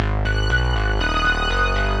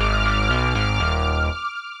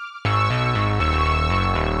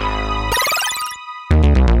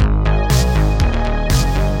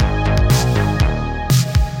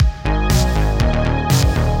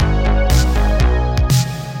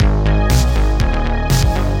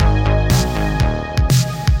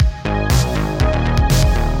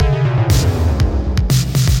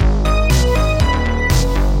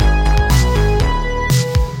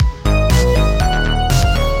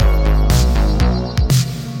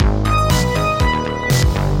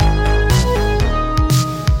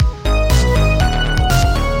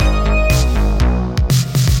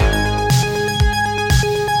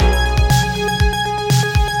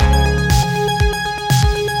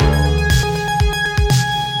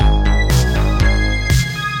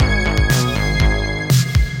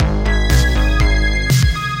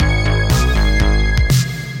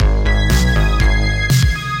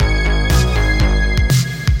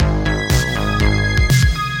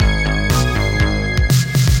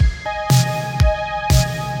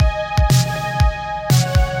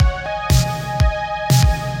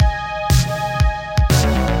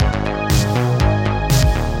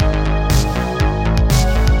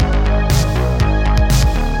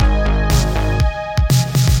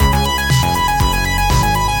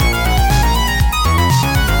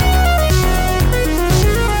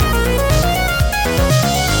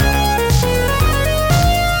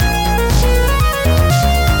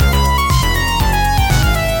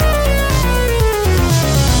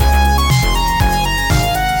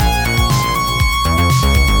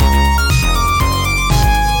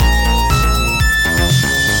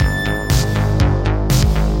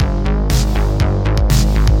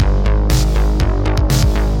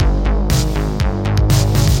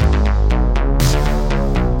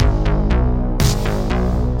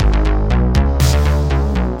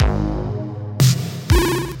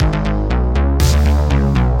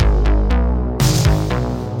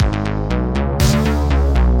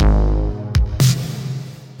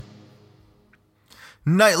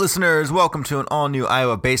night, listeners. Welcome to an all-new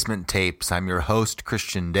Iowa Basement Tapes. I'm your host,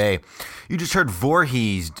 Christian Day. You just heard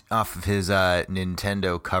Voorhees off of his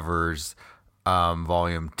Nintendo Covers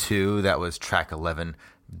Volume 2. That was track 11,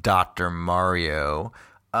 Dr. Mario.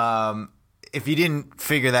 If you didn't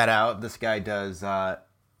figure that out, this guy does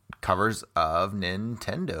covers of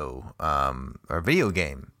Nintendo or video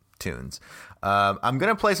game tunes. I'm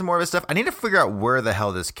going to play some more of his stuff. I need to figure out where the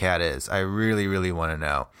hell this cat is. I really, really want to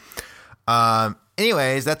know.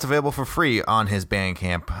 Anyways, that's available for free on his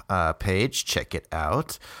Bandcamp page. Check it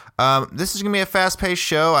out. This is going to be a fast-paced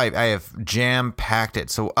show. I have jam-packed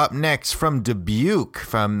it. So up next from Dubuque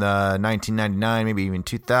from the 1999, maybe even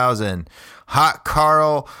 2000, Hot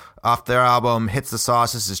Carl off their album Hits the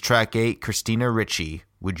Sauce. This is track 8, Christina Ricci,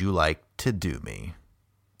 Would You Like to Do Me?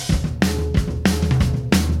 Would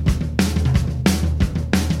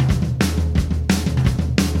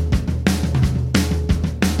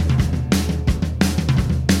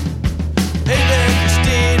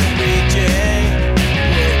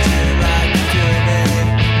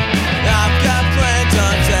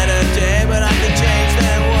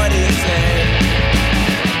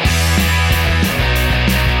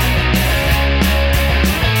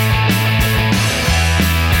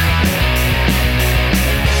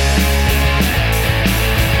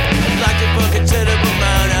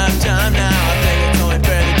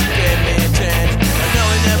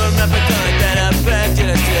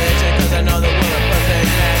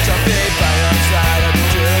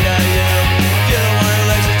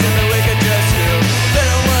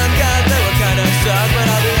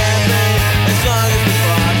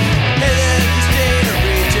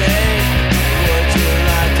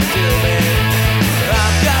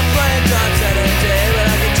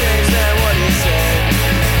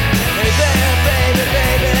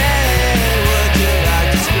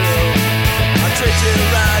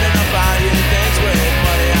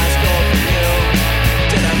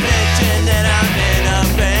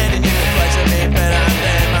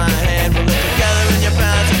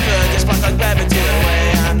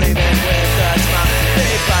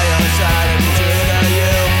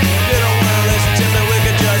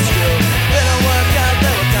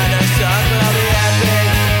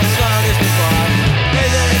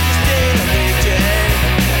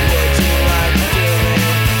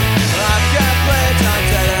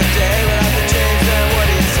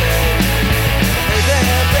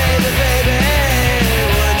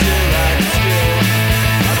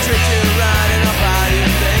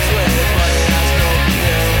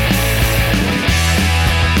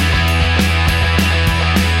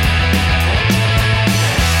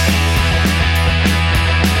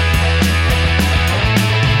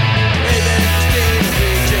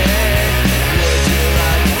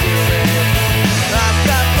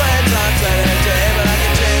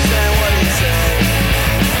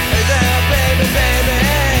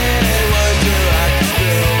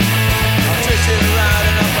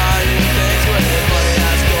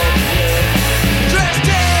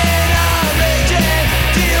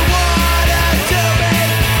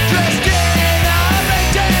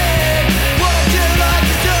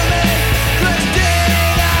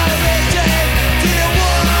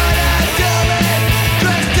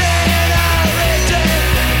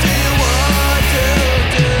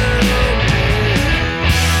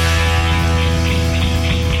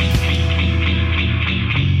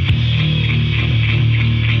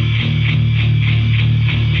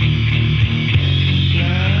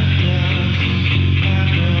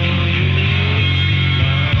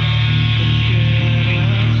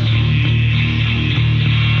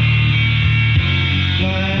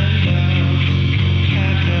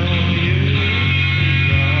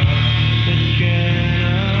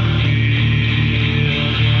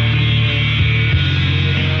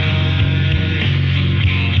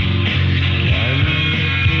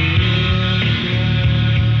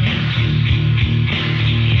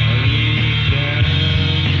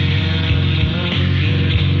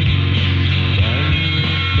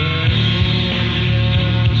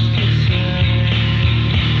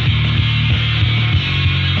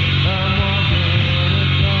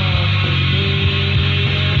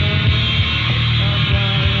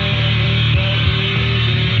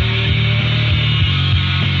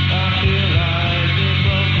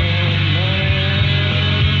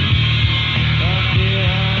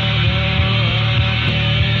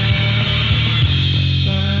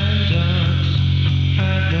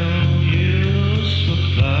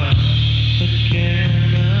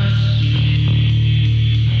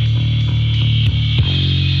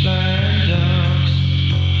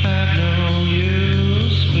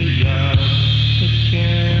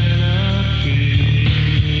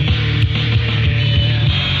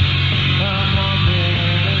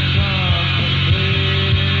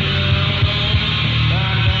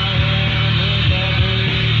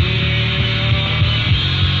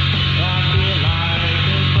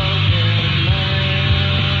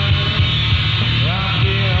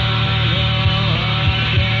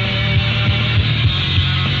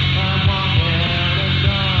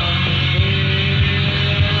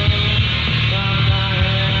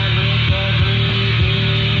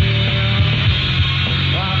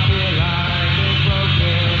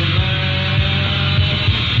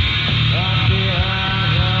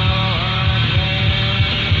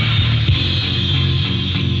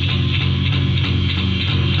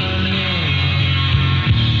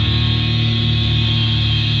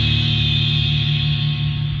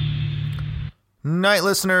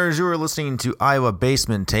listeners. You are listening to Iowa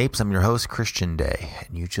Basement Tapes. I'm your host, Christian Day,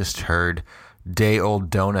 and you just heard Day Old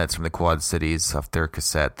Donuts from the Quad Cities off their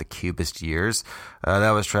cassette, The Cubist Years.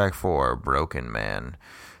 That was track 4, Broken Man.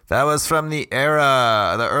 That was from the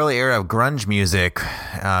early era of grunge music.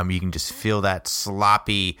 You can just feel that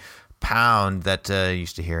sloppy pound that you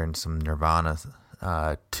used to hear in some Nirvana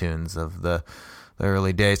tunes of the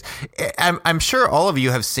early days. I'm sure all of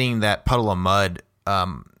you have seen that Puddle of Mudd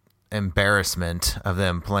embarrassment of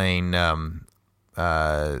them playing Nirvana,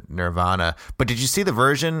 but did you see the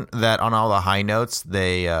version that on all the high notes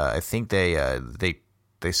I think they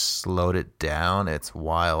slowed it down? It's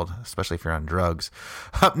wild, especially if you're on drugs.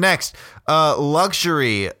 Up next,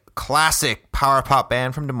 Luxury, classic power pop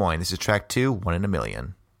band from Des Moines. This is track 2, One in a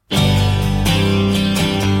Million.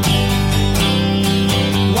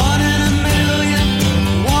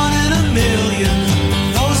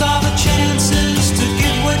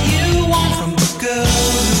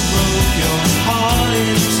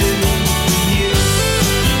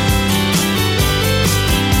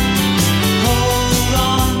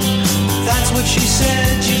 She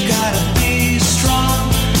said you gotta be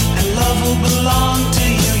strong and love will belong to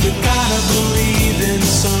you. You gotta believe in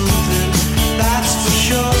something, that's for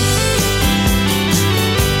sure.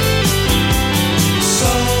 So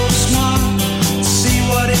smart, see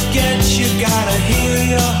what it gets. You gotta hear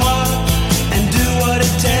your heart and do what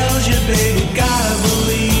it tells you, baby. Gotta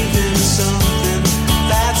believe in something,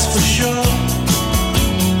 that's for sure.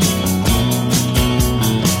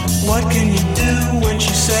 What can you do when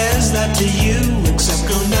she says that to you? Except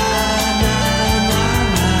go na na na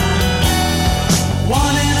na.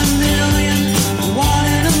 One in a million, one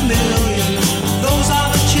in a million. Those are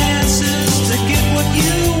the chances to get what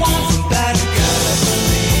you want. From that you gotta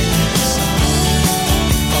believe in something.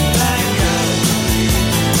 From that you gotta believe in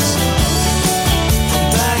something. From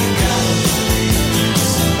that you gotta believe in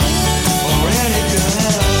something. Or any girl.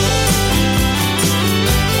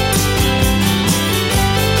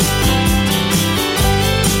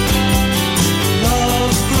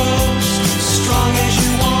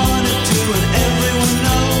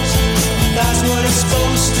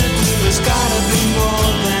 Supposed to do, there's gotta be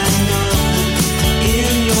more than nothing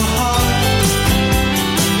in your heart.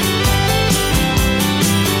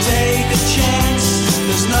 Take a chance,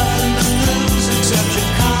 there's nothing to lose except your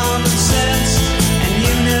common sense, and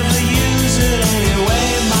you never use it anyway,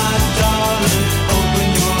 my darling.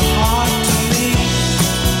 Open your heart to me.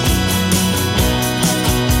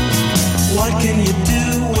 What can you do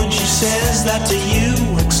when she says that to you?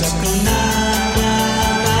 Except go now.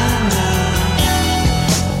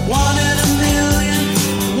 One in a million,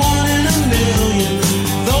 one in a million.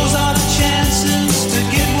 Those are the chances to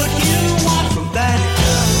get what you want. From that you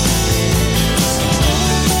gotta believe in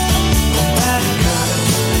something. From that you gotta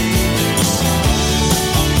believe in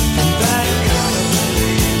something. From that you gotta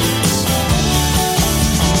believe in something.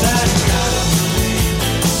 From that you gotta believe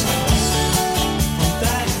in something. From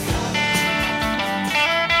that you gotta.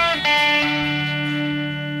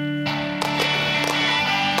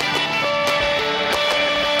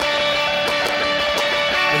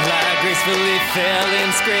 Gracefully fell and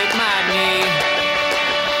scraped my knee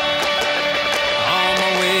on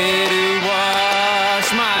my way to wash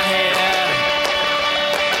my hair.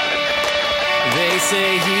 They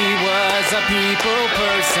say he was a people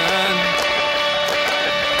person,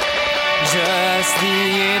 just the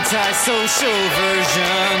antisocial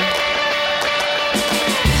version.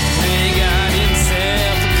 They got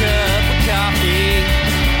himself a cup of coffee,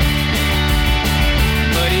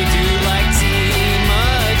 but he do like tea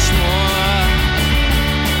much more.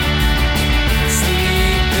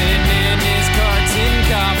 Sleeping in his carton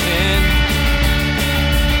coffin,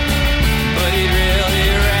 but he'd really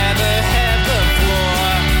rather have the floor.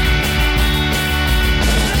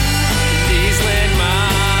 These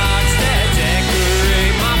landmarks that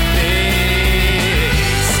decorate my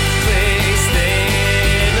face, place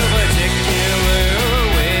there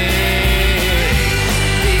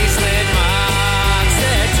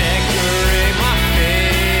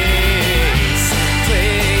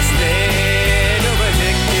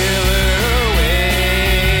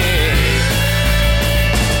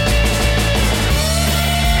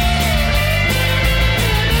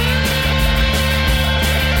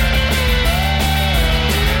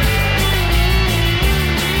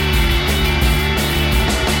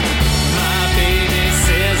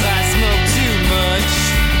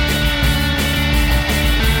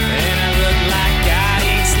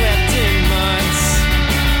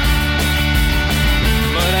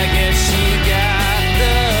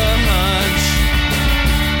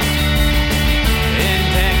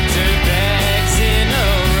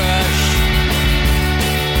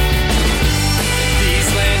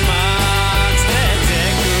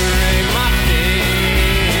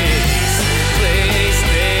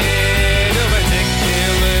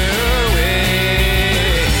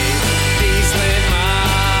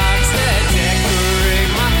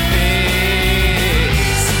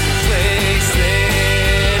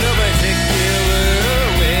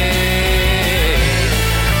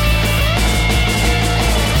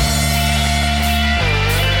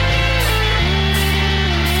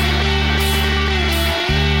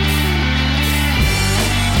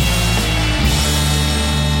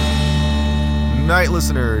right,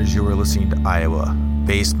 listeners, you were listening to Iowa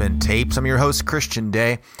Basement Tapes. I'm your host, Christian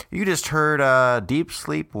Day. You just heard Deep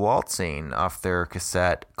Sleep Waltzing off their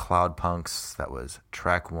cassette, Cloud Punks. That was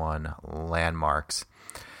track 1, Landmarks.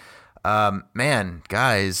 Man,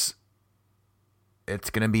 guys,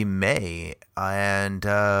 it's going to be May, and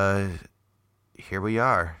here we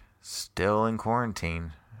are, still in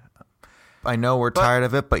quarantine. I know we're tired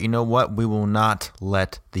of it, but you know what? We will not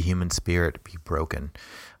let the human spirit be broken.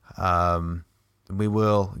 We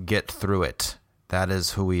will get through it. That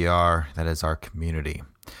is who we are. That is our community.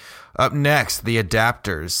 Up next, the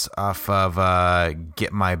Adapters off of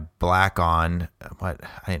Get My Black On. What?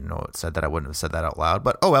 I didn't know it said that. I wouldn't have said that out loud.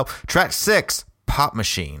 But oh well. Track 6, Pop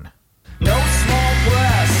Machine. No small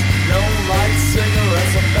breasts, no light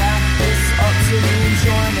cigarettes. I'm back this up to the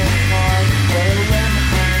enjoyment part. Where the rim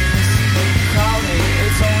hangs, crowding.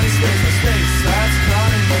 It's only space for space that's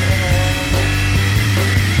crowding me in.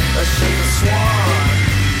 She's a swan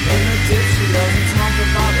in a ditch. She doesn't talk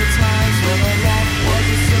about the times when her love was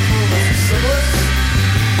as simple as a syllabus.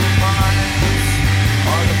 Minds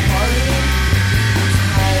are the party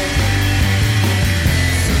type.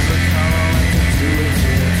 Since the color like to do it.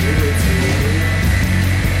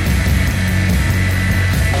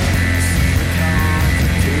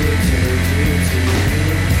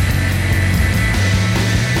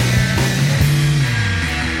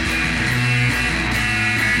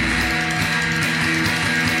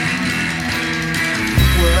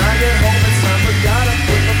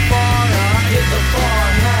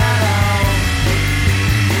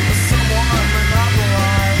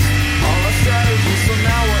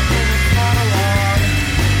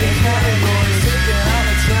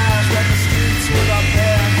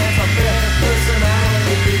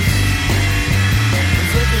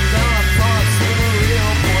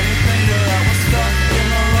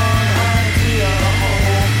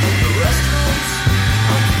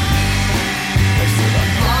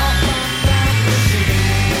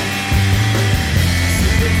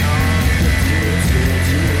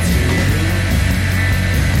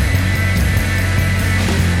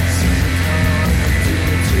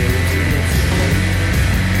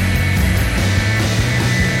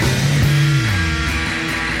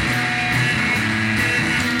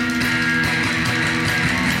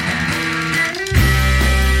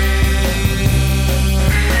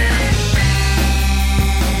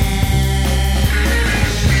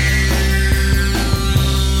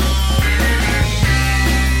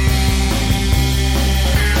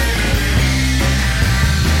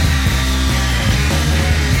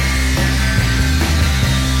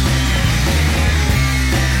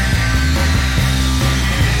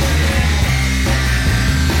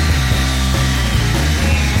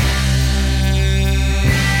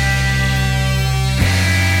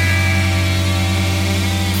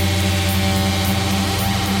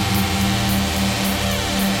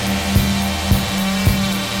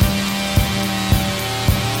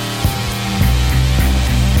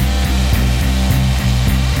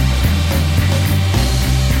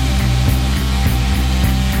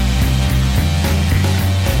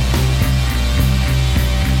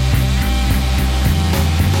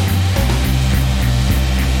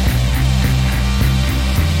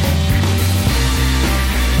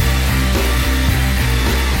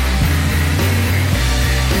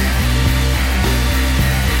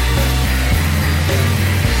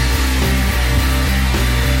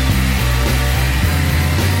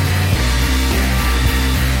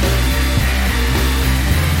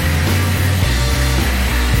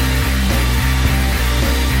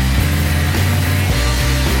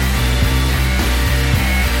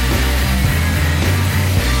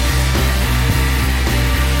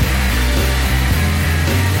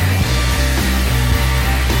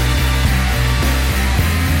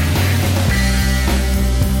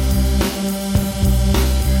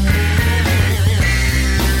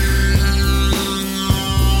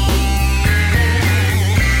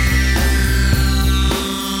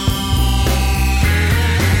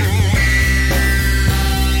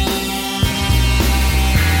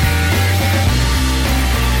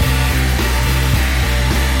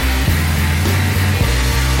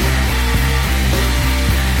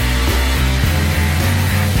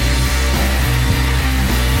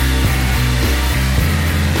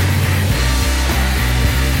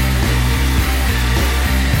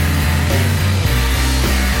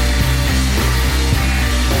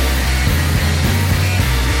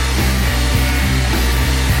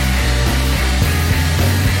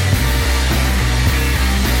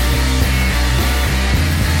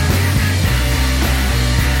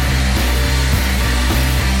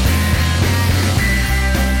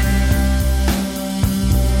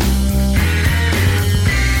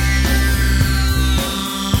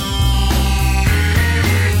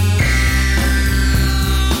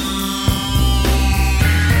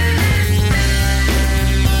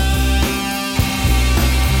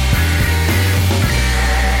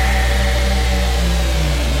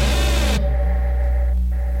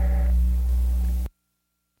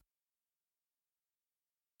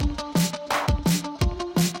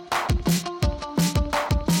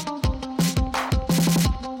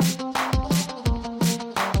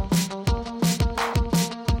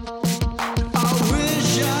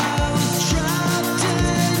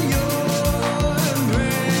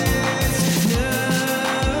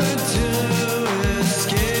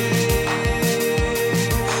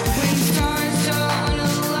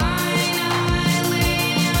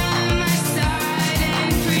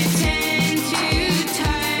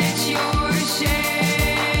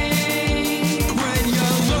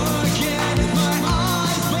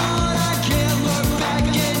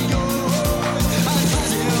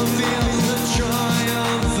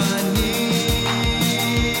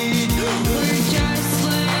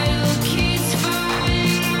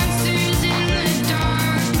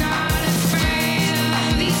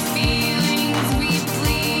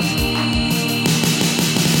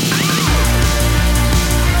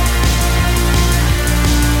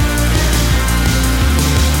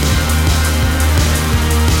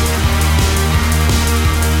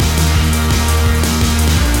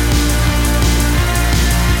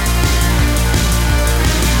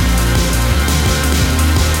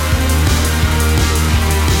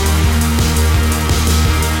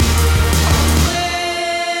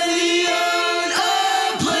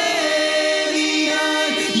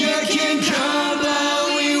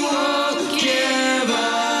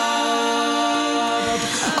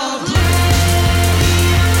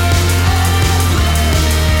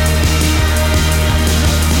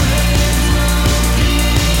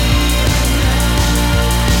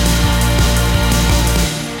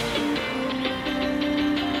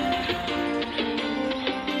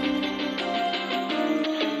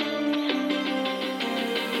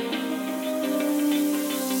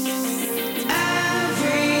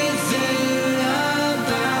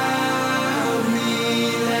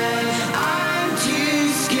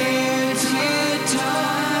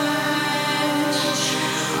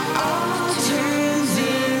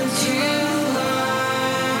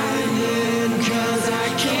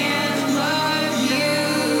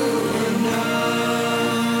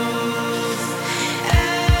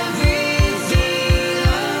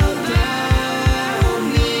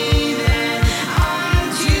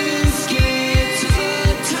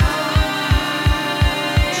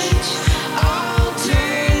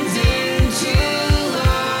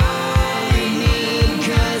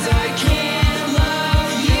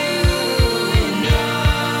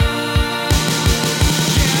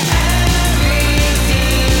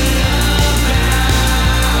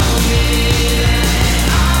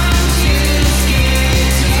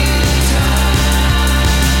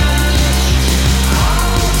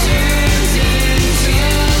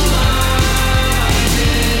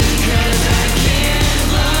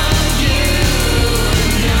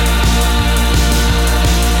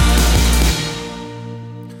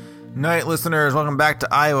 Night listeners, welcome back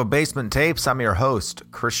to Iowa Basement Tapes. I'm your host,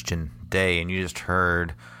 Christian Day, and you just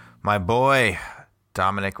heard my boy,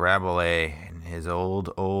 Dominic Rabelais, and his old,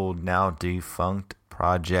 now defunct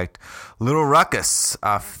project, Little Ruckus,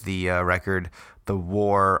 off the record, The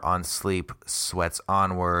War on Sleep Sweats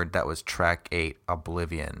Onward. That was track 8,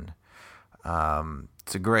 Oblivion.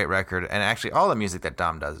 It's a great record, and actually all the music that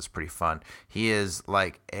Dom does is pretty fun. He is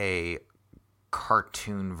like a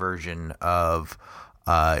cartoon version of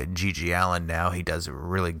G.G. Allen now. He does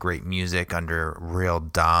really great music under Real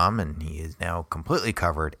Dom, and he is now completely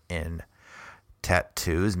covered in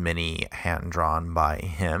tattoos, many hand-drawn by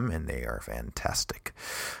him, and they are fantastic.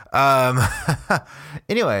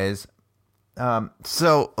 Anyways,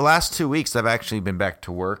 so last 2 weeks I've actually been back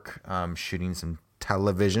to work shooting some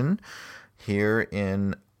television here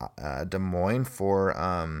in Des Moines for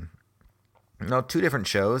 2 different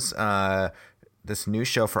shows. This new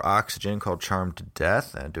show for Oxygen called Charmed to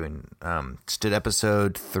Death. Just did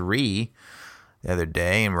episode 3 the other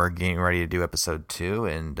day, and we're getting ready to do episode 2.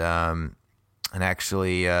 And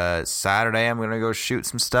actually, Saturday I'm going to go shoot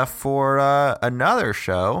some stuff for another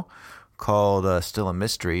show called Still a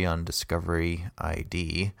Mystery on Discovery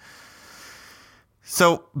ID.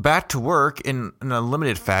 So back to work in a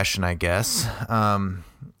limited fashion, I guess.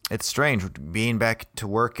 It's strange being back to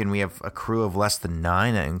work, and we have a crew of less than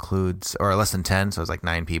 9. That includes, or less than 10, so it's like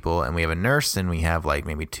 9 people, and we have a nurse, and we have like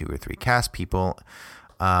maybe 2 or 3 cast people.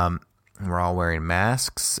 And we're all wearing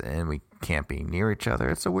masks, and we can't be near each other.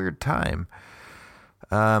 It's a weird time.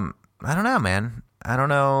 I don't know, man. I don't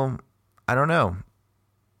know.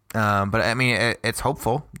 But I mean, it's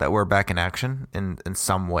hopeful that we're back in action in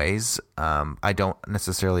some ways. I don't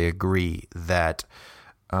necessarily agree that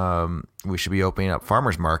we should be opening up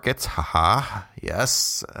farmers markets. Haha.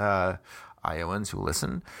 Yes. Iowans who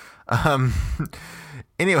listen.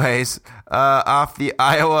 Anyways, off the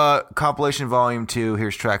Iowa compilation volume 2,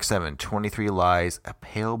 here's track 7, 23 Lies, A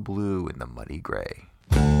Pale Blue in the Muddy Gray.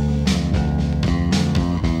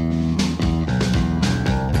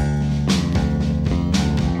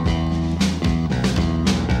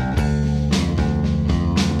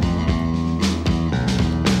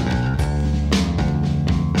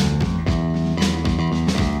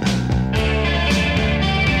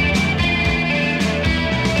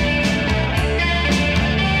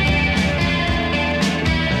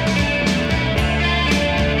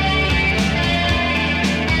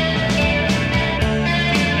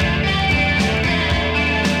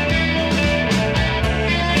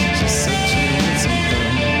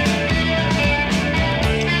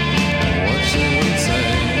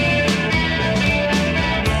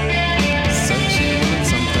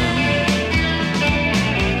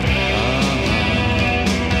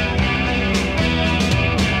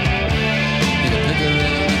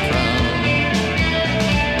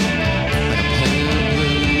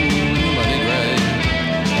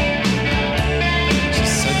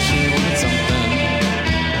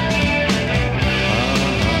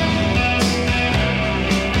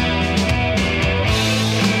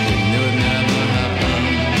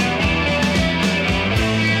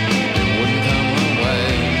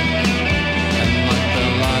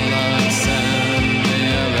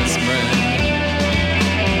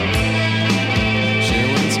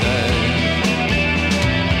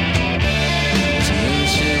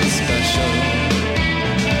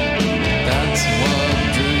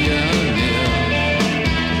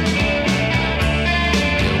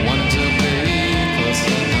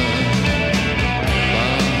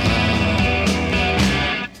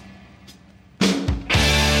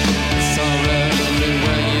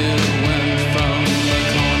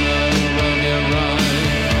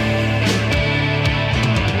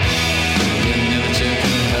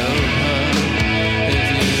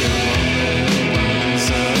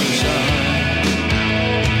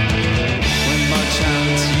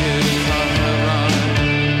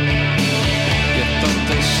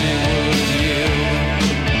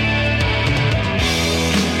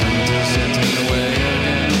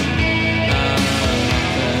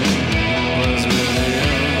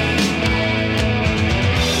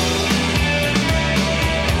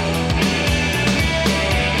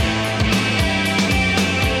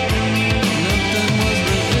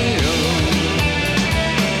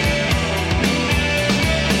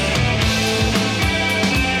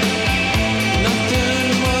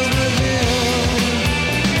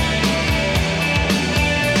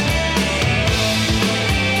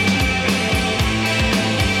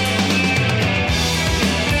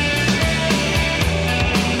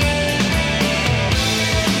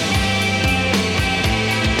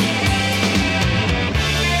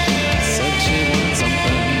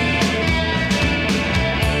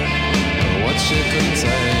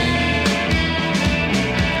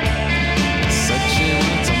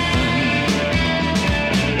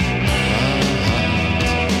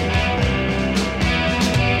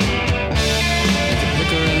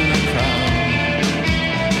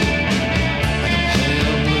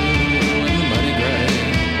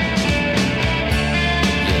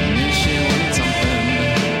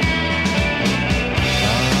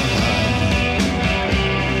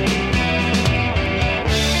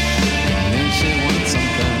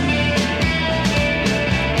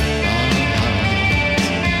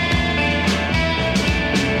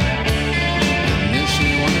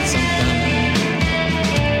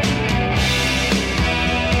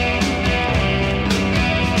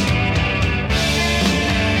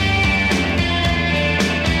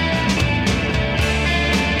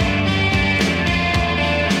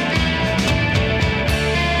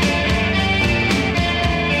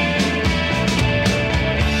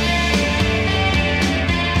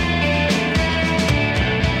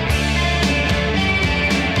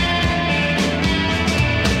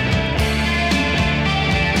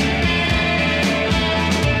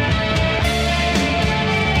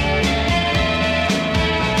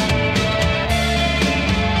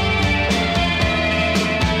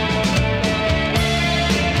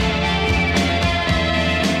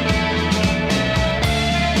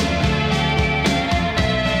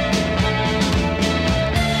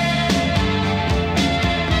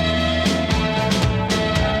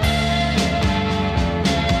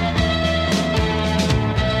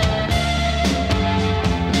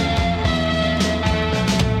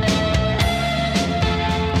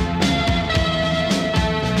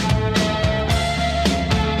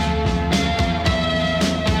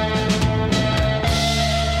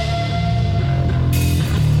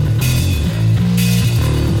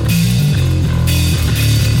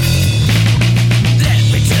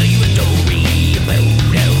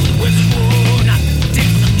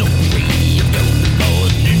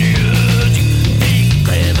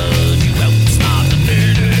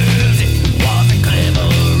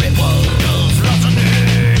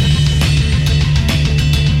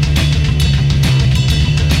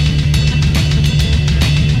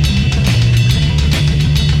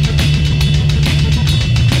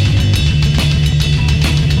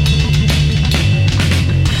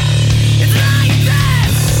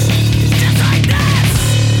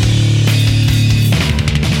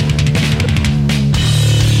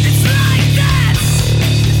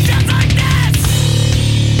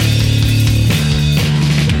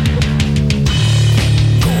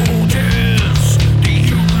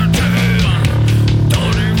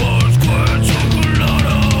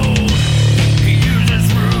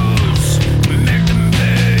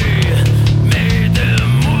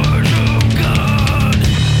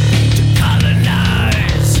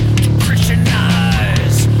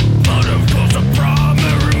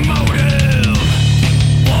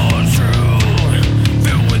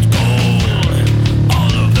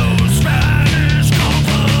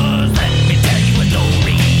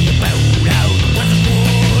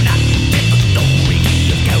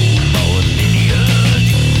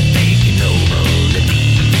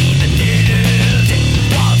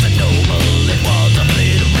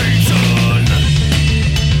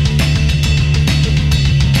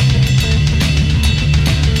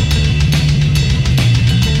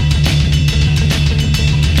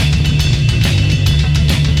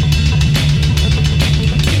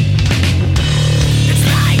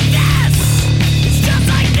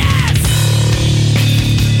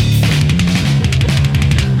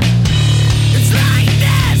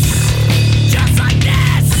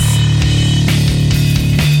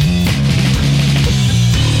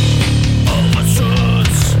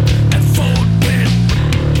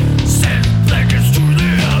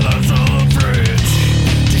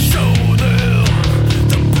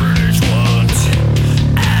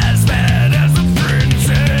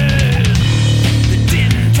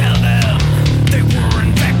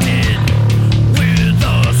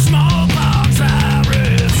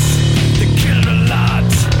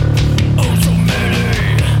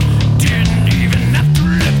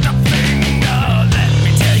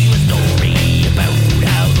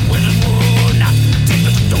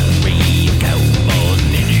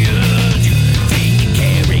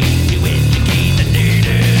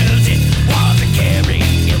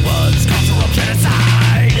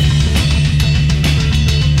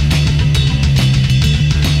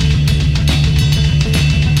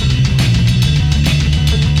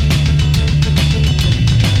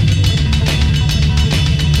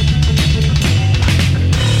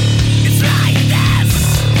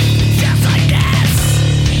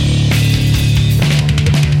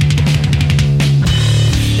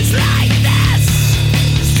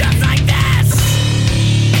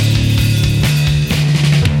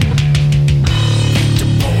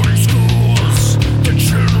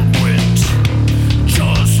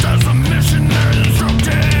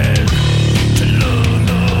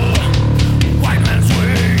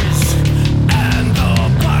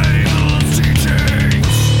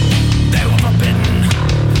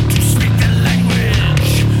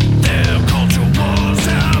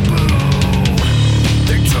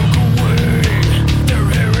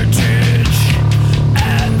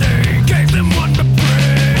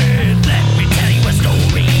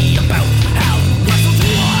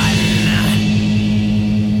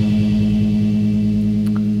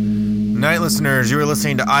 right, listeners, you are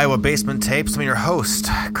listening to Iowa Basement Tapes. I'm your host,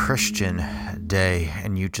 Christian Day,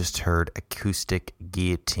 and you just heard Acoustic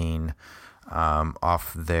Guillotine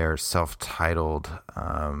off their self-titled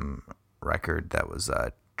record that was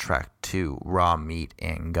track 2, Raw Meat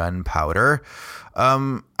and Gunpowder.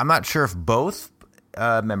 I'm not sure if both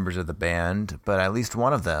members of the band, but at least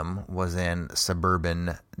one of them was in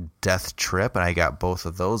Suburban Death Trip, and I got both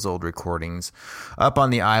of those old recordings up on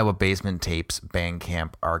the Iowa Basement Tapes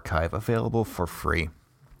Bandcamp archive, available for free.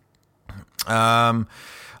 A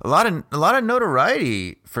lot of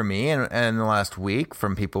notoriety for me in the last week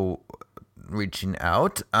from people reaching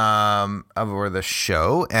out over the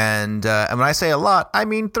show, and when I say a lot, I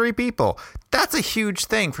mean 3 people. That's a huge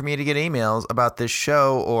thing for me to get emails about this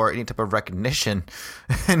show or any type of recognition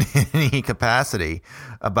in any capacity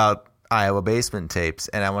about Iowa Basement Tapes,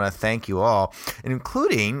 and I want to thank you all,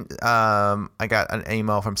 including I got an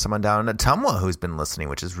email from someone down in Ottumwa who's been listening,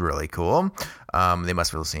 which is really cool. They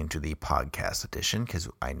must be listening to the podcast edition, because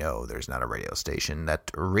I know there's not a radio station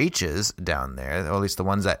that reaches down there, or at least the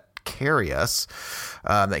ones that carry us,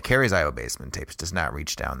 that carries Iowa Basement Tapes, does not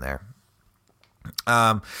reach down there.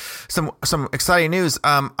 Some exciting news.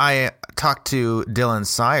 I talked to Dylan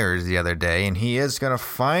Sires the other day, and he is going to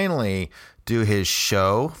finally do his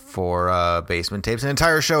show for Basement Tapes, an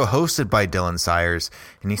entire show hosted by Dylan Sires,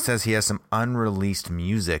 and he says he has some unreleased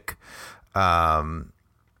music by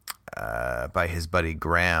his buddy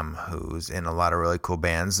Graham, who's in a lot of really cool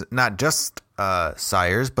bands, not just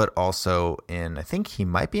Sires, but also in, I think he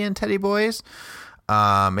might be in Teddy Boys.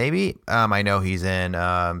 Maybe. I know he's in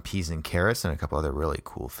Peas and Carrots and a couple other really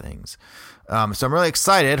cool things. So I'm really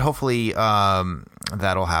excited. Hopefully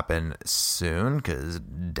that'll happen soon, because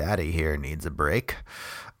Daddy here needs a break.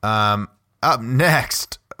 Up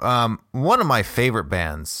next, one of my favorite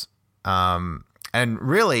bands, and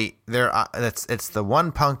really it's the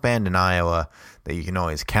one punk band in Iowa that you can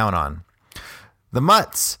always count on, the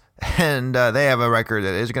Mutts. And they have a record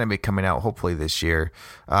that is going to be coming out hopefully this year.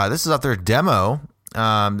 This is off their demo.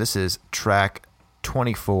 This is track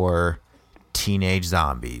 24, Teenage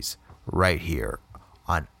Zombies, right here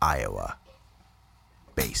on Iowa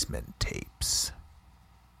Basement Tapes.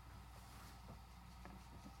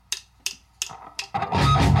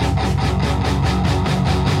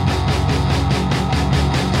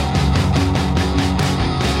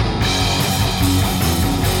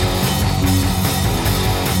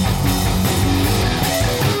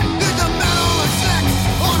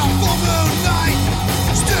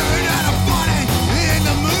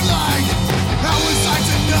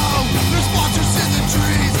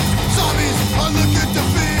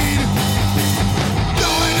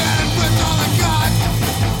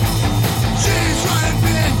 She's running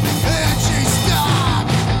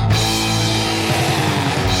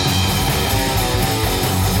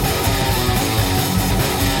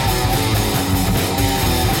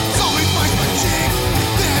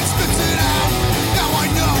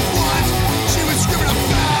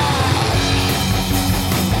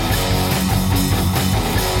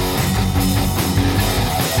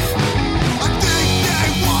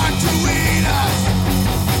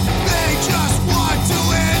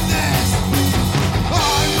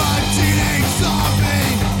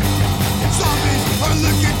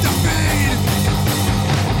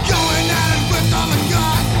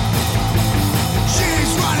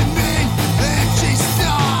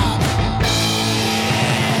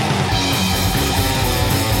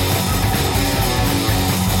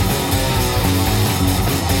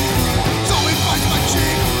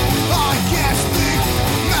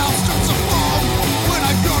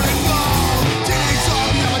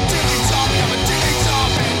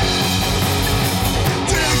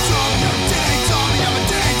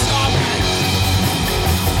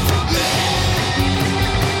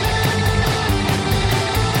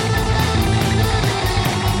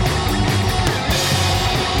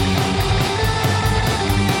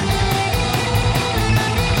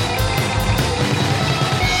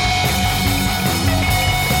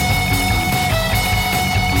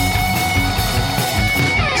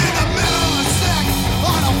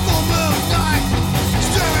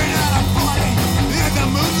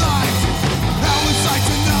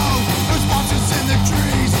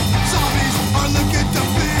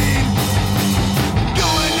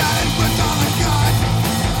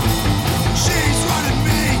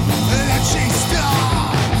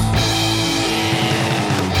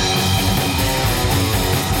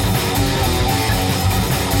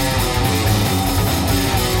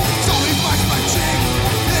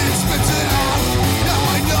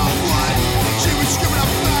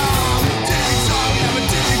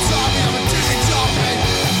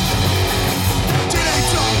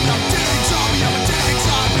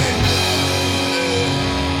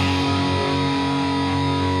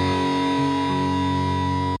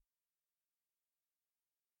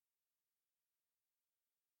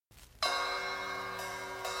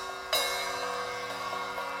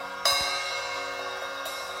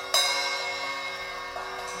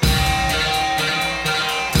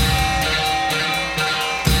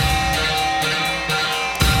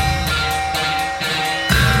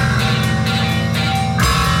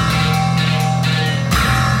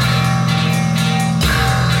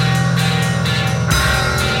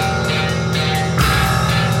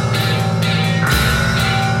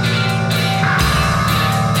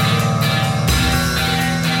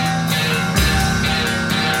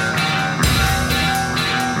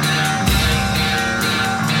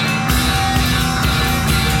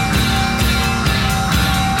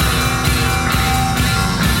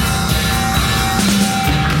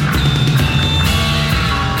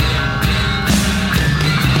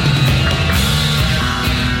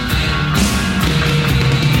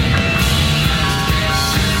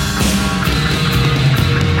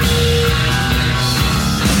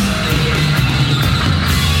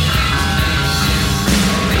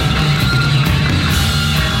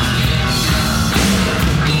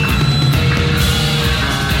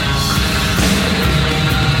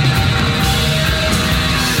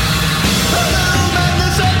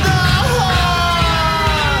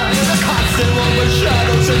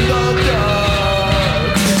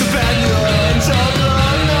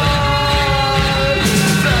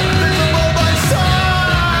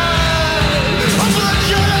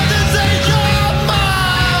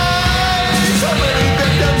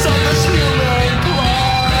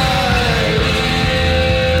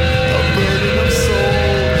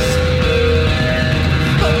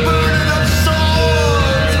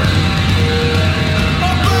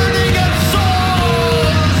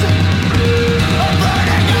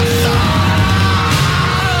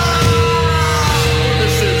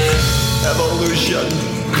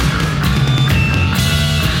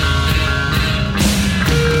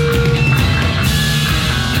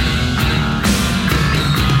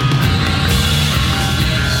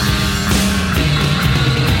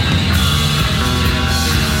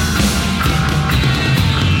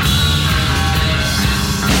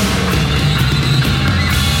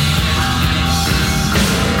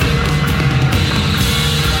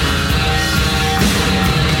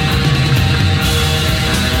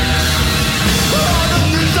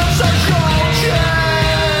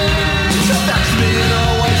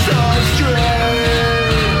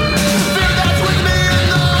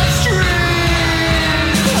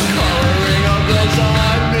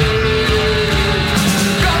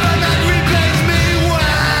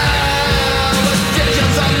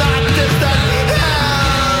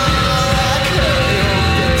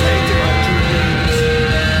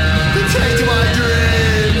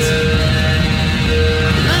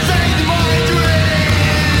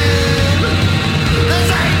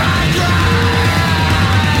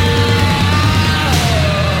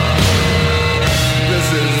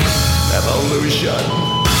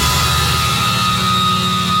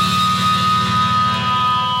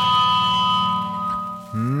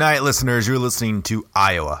right, listeners, you're listening to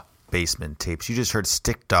Iowa Basement Tapes. You just heard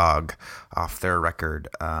Stick Dog off their record.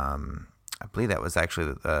 I believe that was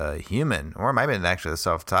actually Human, or it might have been actually the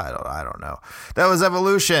self-titled. I don't know. That was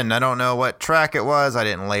Evolution. I don't know what track it was. I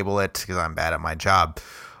didn't label it because I'm bad at my job.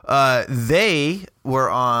 They were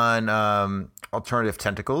on Alternative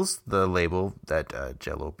Tentacles, the label that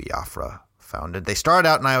Jello Biafra founded. They started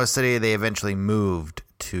out in Iowa City. They eventually moved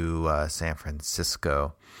to San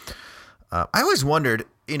Francisco. I always wondered,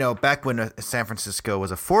 back when San Francisco was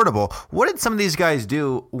affordable, what did some of these guys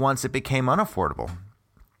do once it became unaffordable?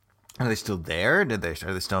 Are they still there? Are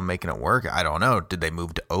they still making it work? I don't know. Did they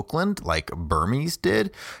move to Oakland like Burmese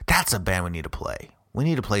did? That's a band we need to play. We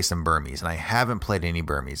need to play some Burmese, and I haven't played any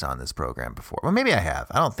Burmese on this program before. Well, maybe I have.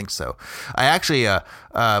 I don't think so. I actually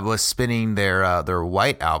was spinning their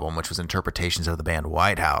White album, which was interpretations of the band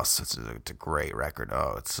White House. It's a great record.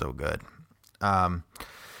 Oh, it's so good.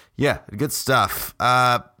 Yeah, good stuff.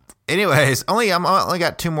 Anyways, I'm only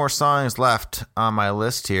got 2 more songs left on my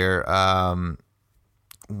list here.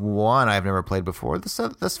 One I've never played before.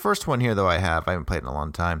 This first one here, though, I haven't played in a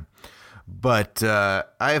long time. But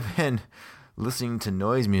I've been listening to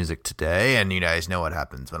noise music today, and you guys know what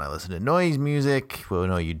happens when I listen to noise music. Well,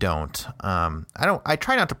 no, you don't. I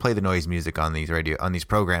try not to play the noise music on these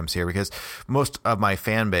programs here because most of my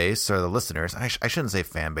fan base or the listeners. I shouldn't say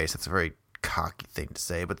fan base. That's a very cocky thing to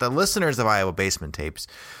say, but the listeners of Iowa Basement Tapes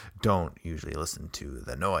don't usually listen to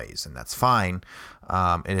the noise, and that's fine.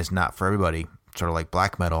 It is not for everybody. Sort of like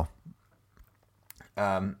black metal.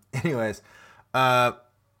 Anyways, up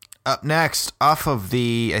next, off of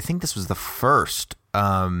I think this was the first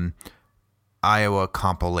Iowa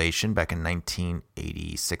compilation back in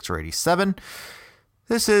 1986 or 87.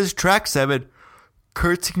 This is track 7,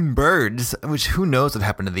 Curtsing Birds, which who knows what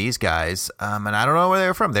happened to these guys. And I don't know where they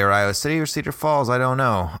were from. They were Iowa City or Cedar Falls. I don't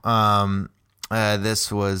know. This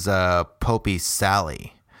was Popey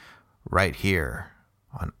Sally right here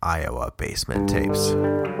on Iowa Basement Tapes.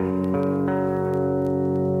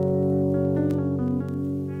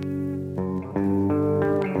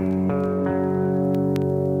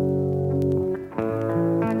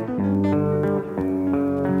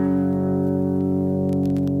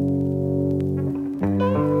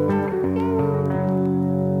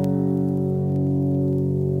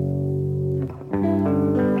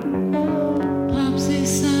 Popsy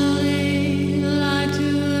Sally lied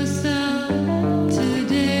to herself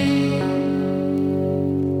today.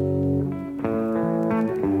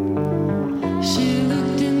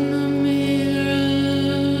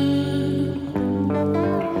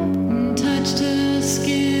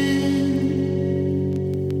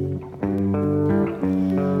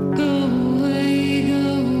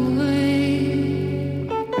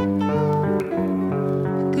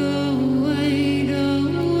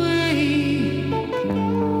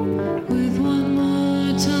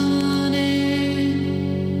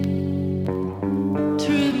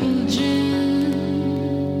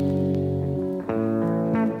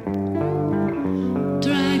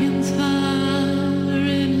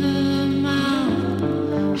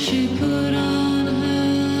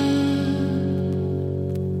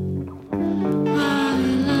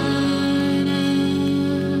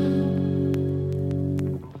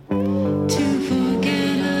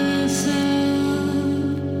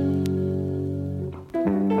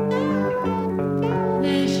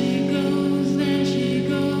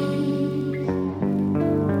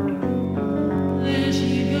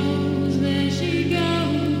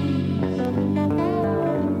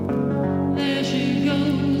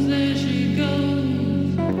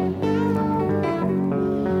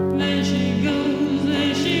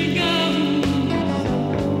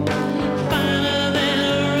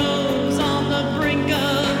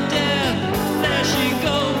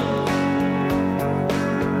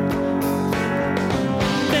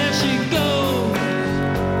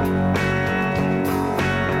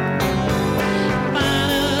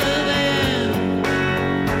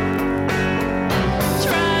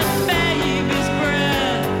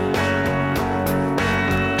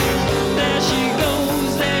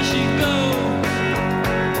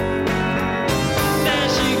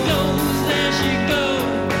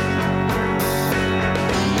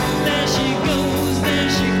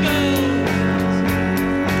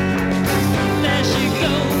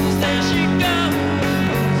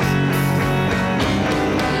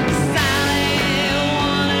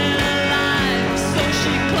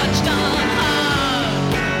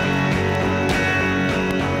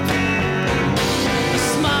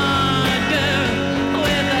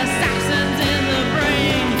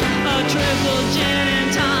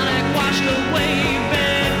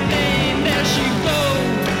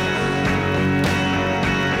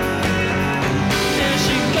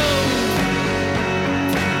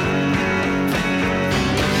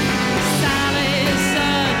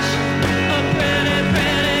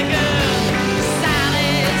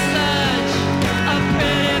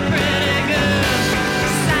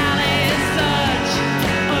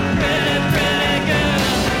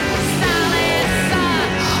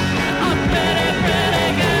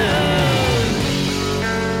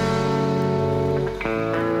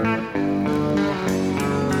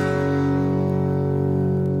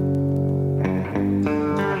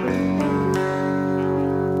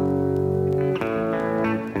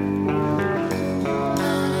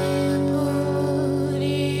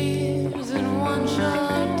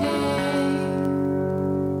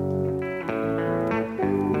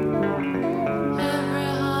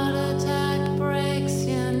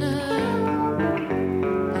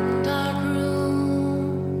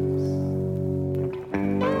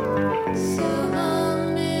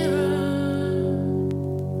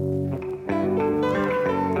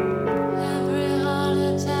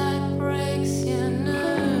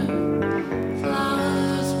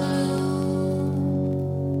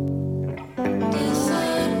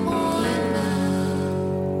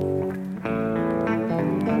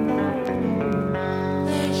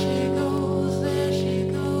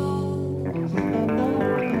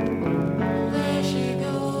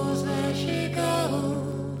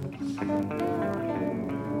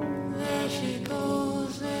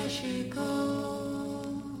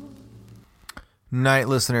 night,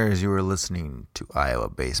 listeners. You are listening to Iowa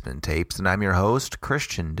Basement Tapes, and I'm your host,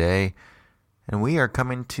 Christian Day, and we are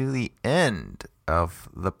coming to the end of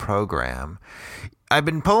the program. I've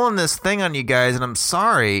been pulling this thing on you guys, and I'm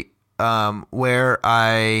sorry, where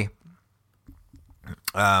I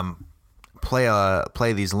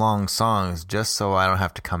play these long songs just so I don't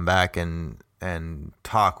have to come back and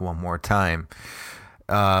talk one more time.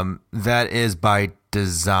 That is by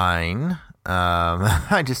design.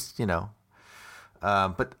 I just,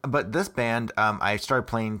 but this band, I started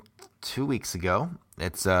playing 2 weeks ago.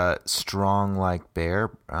 It's Strong Like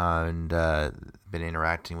Bear, and been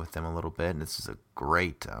interacting with them a little bit. And this is a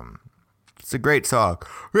great song,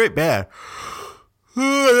 great band.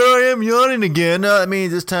 I am yawning again. That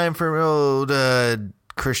means it's time for old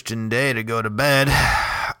Christian Day to go to bed.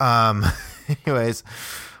 Anyways,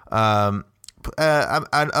 a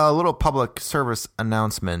little public service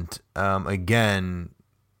announcement. Again,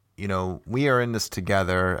 we are in this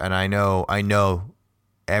together, and I know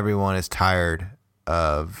everyone is tired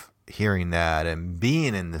of hearing that and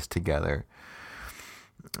being in this together.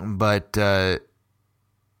 But the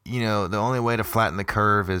only way to flatten the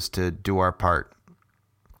curve is to do our part.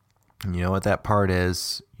 You know what that part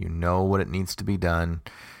is. You know what it needs to be done.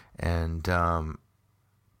 And,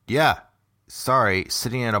 sorry,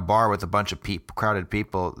 sitting in a bar with a bunch of crowded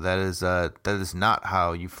people, that is not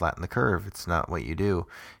how you flatten the curve. It's not what you do.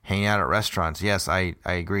 Hanging out at restaurants, yes, I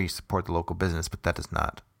agree, support the local business, but that does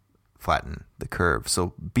not flatten the curve.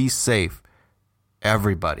 So be safe,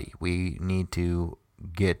 everybody. We need to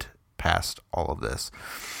get past all of this.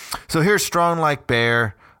 So here's Strong Like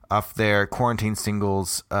Bear off their Quarantine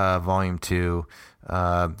Singles, Volume 2.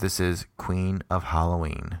 This is Queen of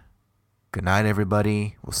Halloween. Good night,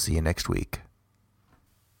 everybody. We'll see you next week.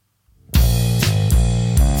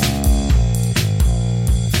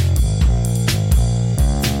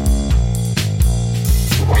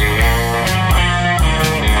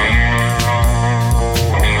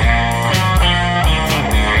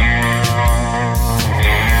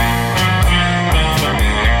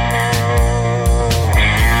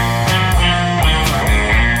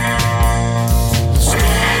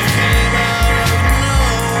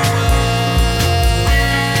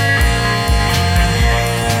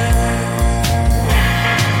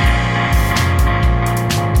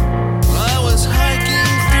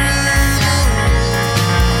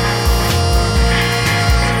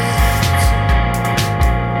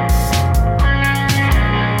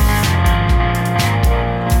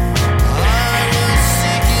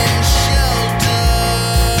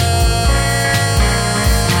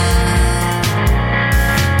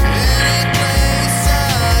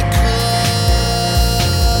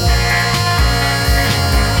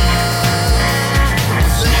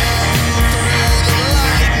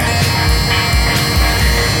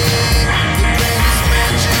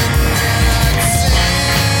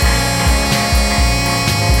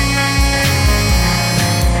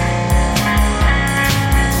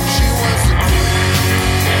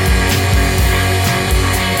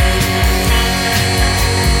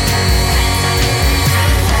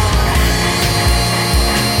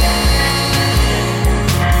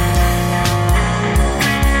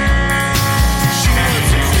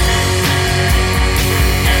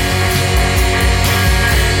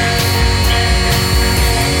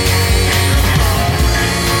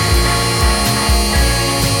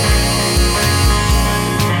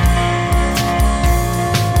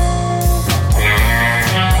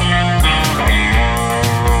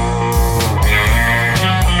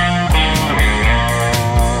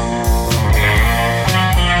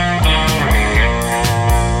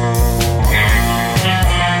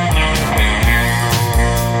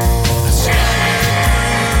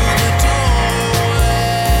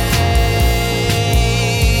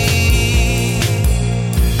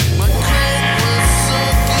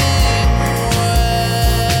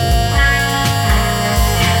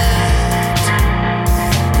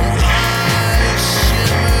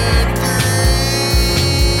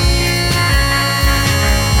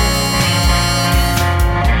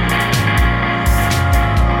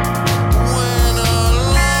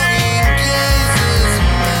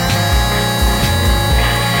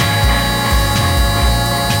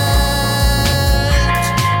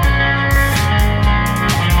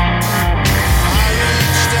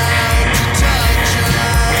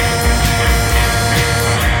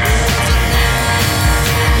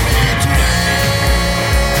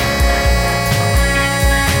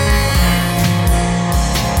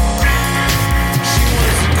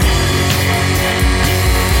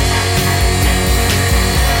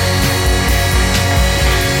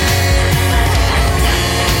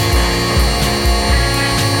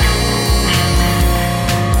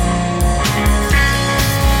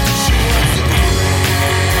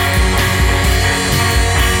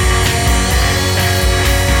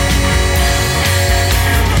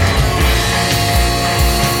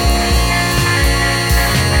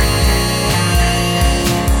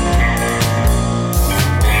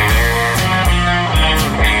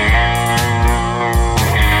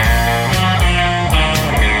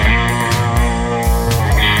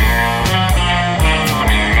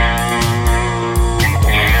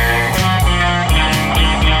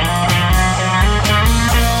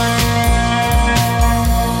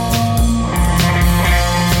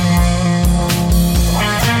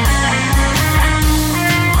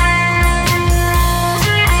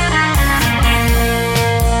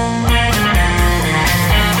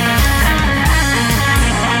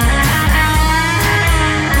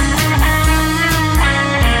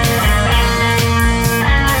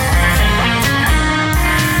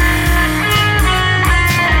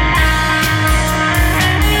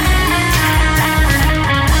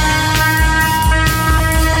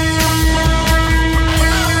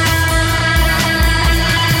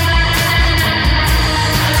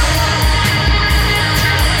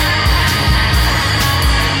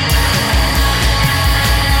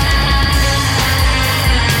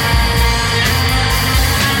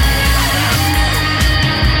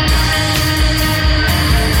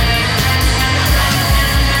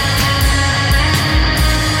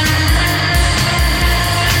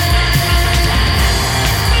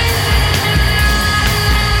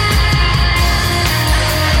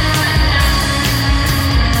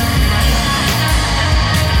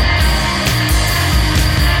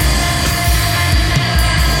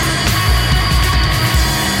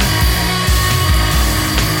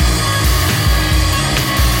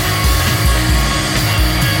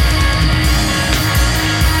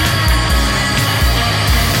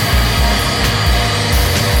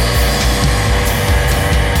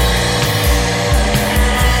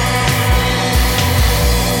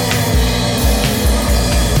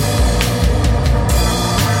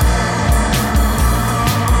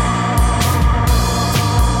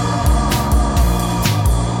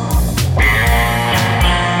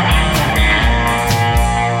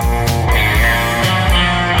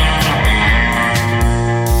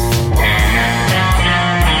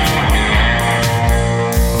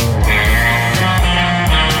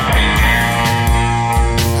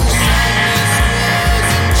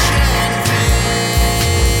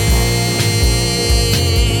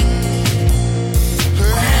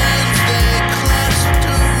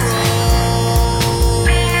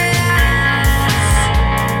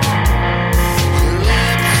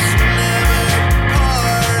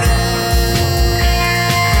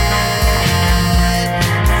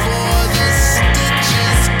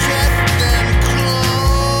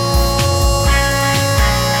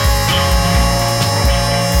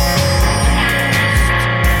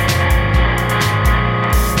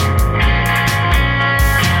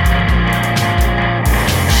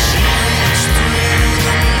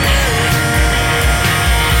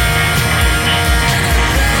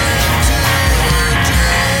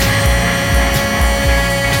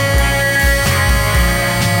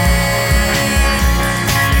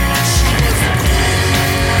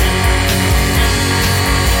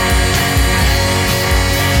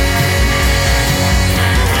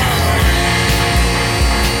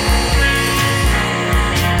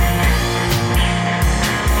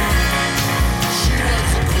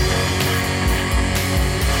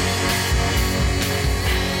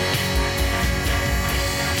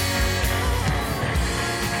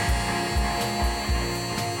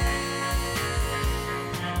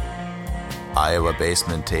 Iowa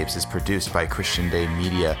Basement Tapes is produced by Christian Day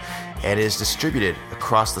Media and is distributed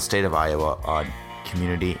across the state of Iowa on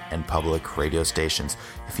community and public radio stations.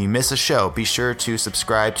 If you miss a show, be sure to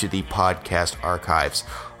subscribe to the podcast archives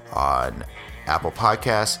on Apple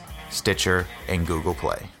Podcasts, Stitcher, and Google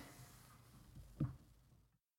Play.